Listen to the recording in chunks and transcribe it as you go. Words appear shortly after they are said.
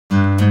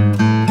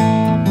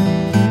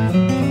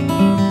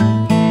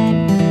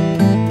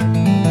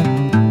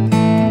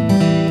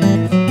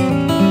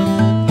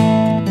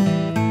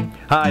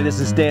Hi, this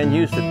is Stan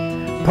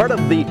Houston, part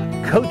of the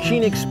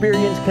Coaching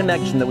Experience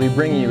Connection that we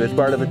bring you as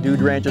part of the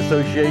Dude Ranch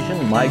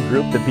Association, my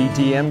group, the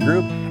PTM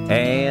Group,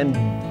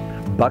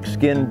 and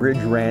Buckskin Bridge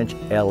Ranch,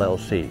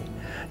 LLC.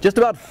 Just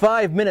about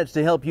 5 minutes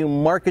to help you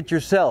market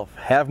yourself,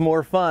 have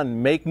more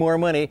fun, make more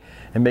money,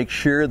 and make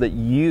sure that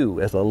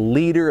you, as a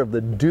leader of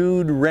the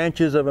Dude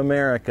Ranches of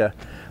America,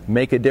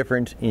 make a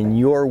difference in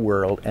your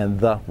world and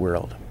the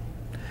world.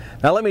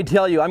 Now let me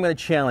tell you, I'm going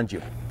to challenge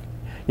you.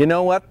 You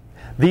know what?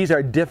 These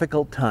are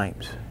difficult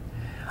times.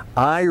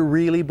 I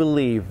really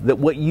believe that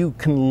what you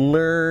can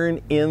learn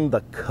in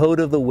the Code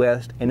of the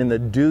West and in the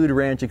Dude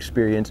Ranch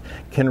experience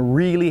can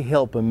really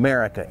help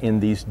America in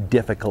these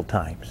difficult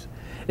times.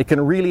 It can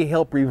really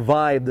help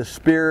revive the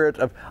spirit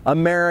of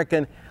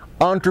American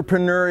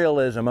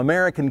entrepreneurialism,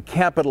 American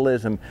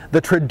capitalism, the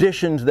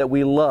traditions that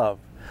we love,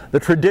 the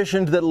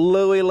traditions that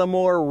Louis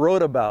L'Amour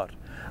wrote about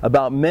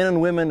men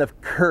and women of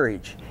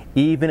courage,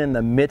 even in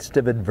the midst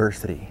of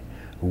adversity.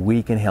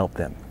 We can help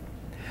them.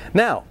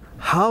 Now,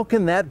 how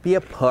can that be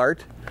a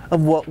part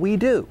of what we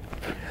do?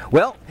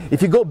 Well,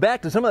 if you go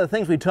back to some of the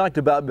things we talked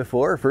about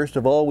before, first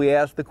of all, we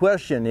asked the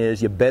question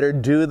is, you better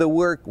do the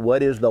work.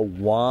 What is the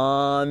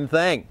one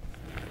thing?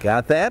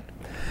 Got that?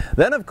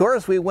 Then, of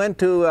course, we went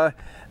to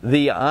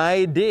the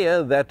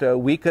idea that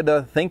we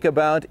could think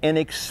about an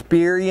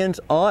experience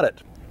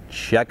audit.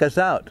 Check us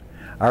out.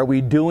 Are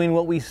we doing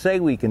what we say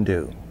we can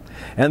do?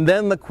 And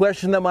then the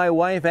question that my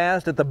wife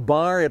asked at the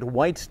bar at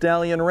White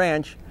Stallion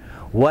Ranch,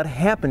 what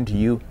happened to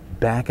you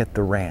back at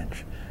the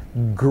ranch?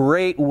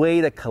 Great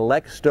way to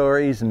collect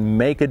stories and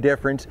make a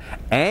difference,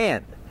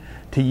 and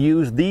to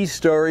use these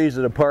stories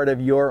as a part of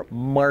your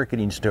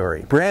marketing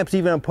story, perhaps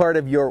even a part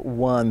of your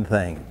one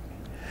thing.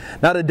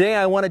 Now today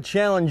I want to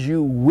challenge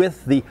you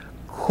with the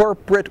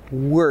corporate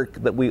work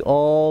that we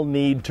all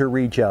need to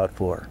reach out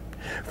for.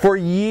 For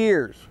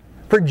years,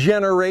 for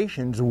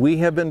generations, we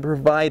have been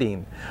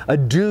providing a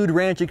Dude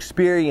Ranch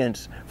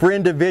experience for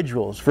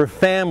individuals, for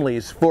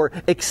families, for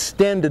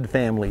extended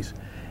families.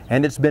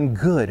 And it's been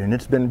good, and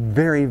it's been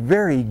very,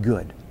 very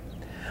good.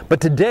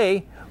 But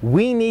today,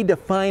 we need to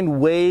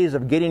find ways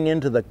of getting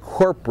into the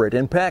corporate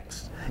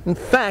impacts. In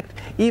fact,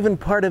 even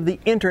part of the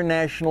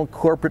international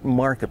corporate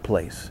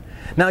marketplace.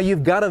 Now,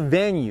 you've got a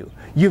venue,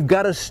 you've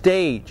got a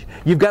stage,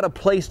 you've got a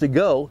place to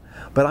go,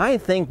 but I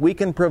think we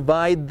can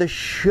provide the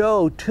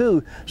show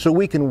too, so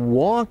we can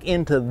walk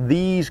into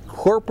these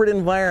corporate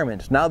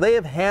environments. Now, they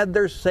have had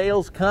their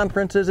sales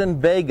conferences in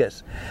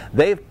Vegas,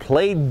 they've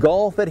played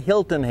golf at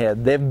Hilton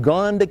Head, they've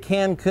gone to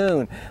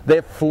Cancun,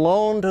 they've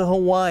flown to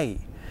Hawaii,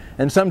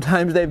 and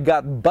sometimes they've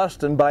got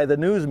busted by the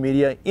news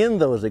media in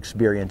those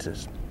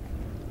experiences.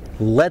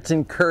 Let's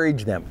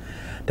encourage them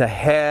to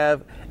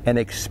have an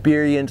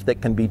experience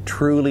that can be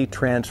truly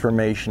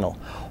transformational.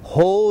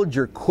 Hold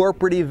your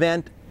corporate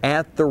event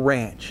at the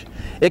ranch.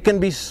 It can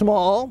be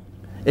small,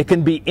 it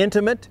can be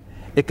intimate,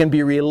 it can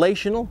be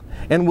relational,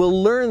 and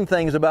we'll learn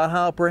things about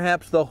how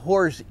perhaps the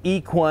horse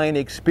equine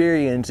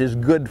experience is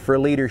good for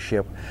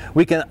leadership.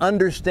 We can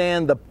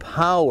understand the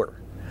power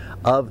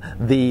of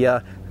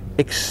the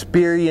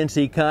experience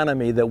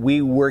economy that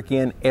we work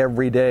in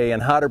every day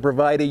and how to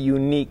provide a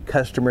unique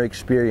customer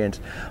experience.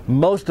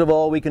 Most of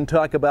all, we can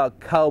talk about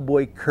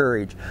cowboy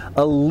courage,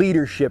 a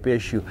leadership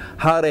issue,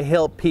 how to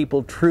help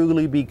people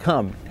truly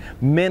become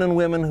men and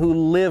women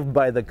who live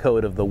by the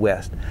Code of the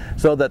West,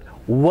 so that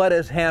what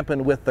has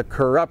happened with the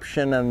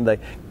corruption and the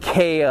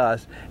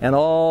chaos and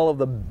all of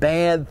the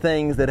bad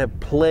things that have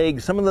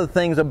plagued some of the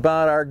things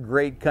about our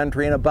great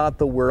country and about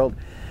the world,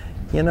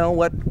 you know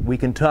what? We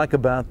can talk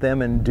about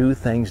them and do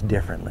things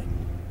differently.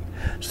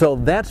 So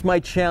that's my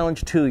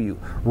challenge to you.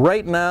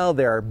 Right now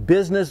there are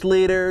business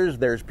leaders,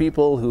 there's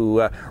people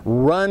who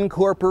run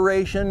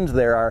corporations,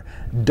 there are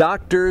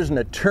doctors and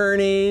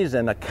attorneys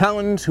and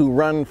accountants who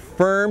run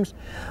firms.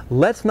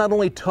 Let's not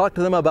only talk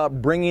to them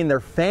about bringing their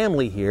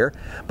family here,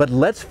 but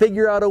let's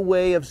figure out a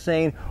way of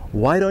saying,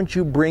 why don't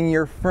you bring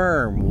your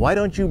firm? Why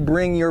don't you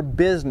bring your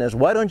business?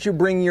 Why don't you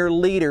bring your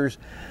leaders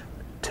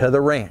to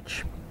the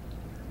ranch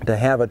to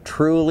have a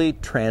truly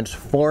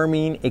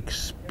transforming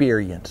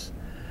experience?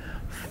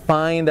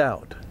 Find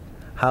out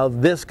how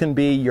this can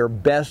be your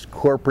best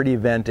corporate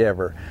event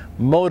ever.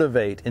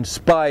 Motivate,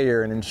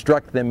 inspire, and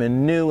instruct them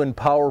in new and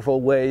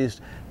powerful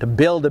ways to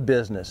build a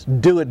business,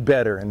 do it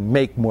better, and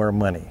make more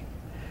money.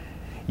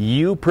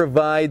 You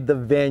provide the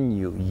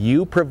venue,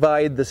 you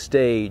provide the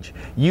stage,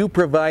 you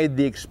provide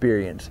the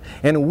experience,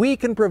 and we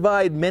can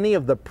provide many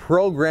of the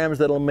programs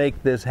that will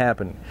make this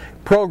happen.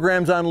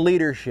 Programs on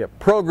leadership,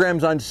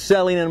 programs on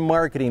selling and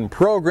marketing,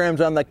 programs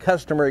on the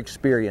customer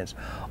experience.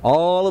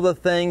 All of the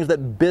things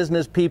that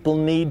business people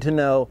need to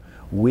know,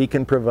 we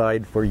can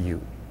provide for you.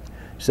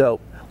 So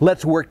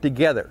let's work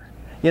together.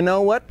 You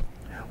know what?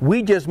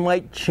 We just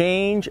might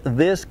change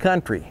this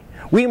country.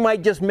 We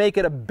might just make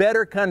it a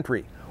better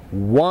country.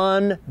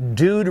 One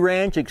Dude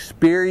Ranch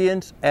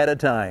experience at a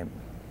time.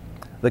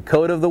 The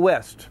Code of the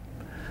West,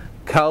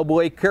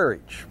 cowboy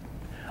courage,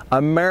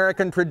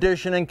 American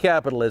tradition and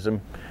capitalism,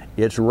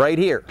 it's right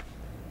here,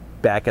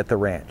 back at the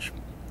ranch.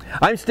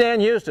 I'm Stan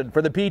Hustad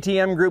for the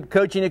PTM Group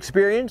Coaching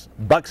Experience,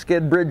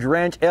 Buckskin Bridge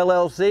Ranch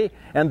LLC,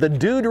 and the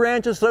Dude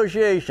Ranch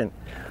Association.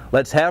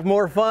 Let's have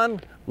more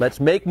fun,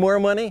 let's make more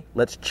money,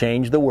 let's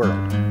change the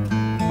world.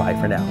 Bye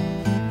for now.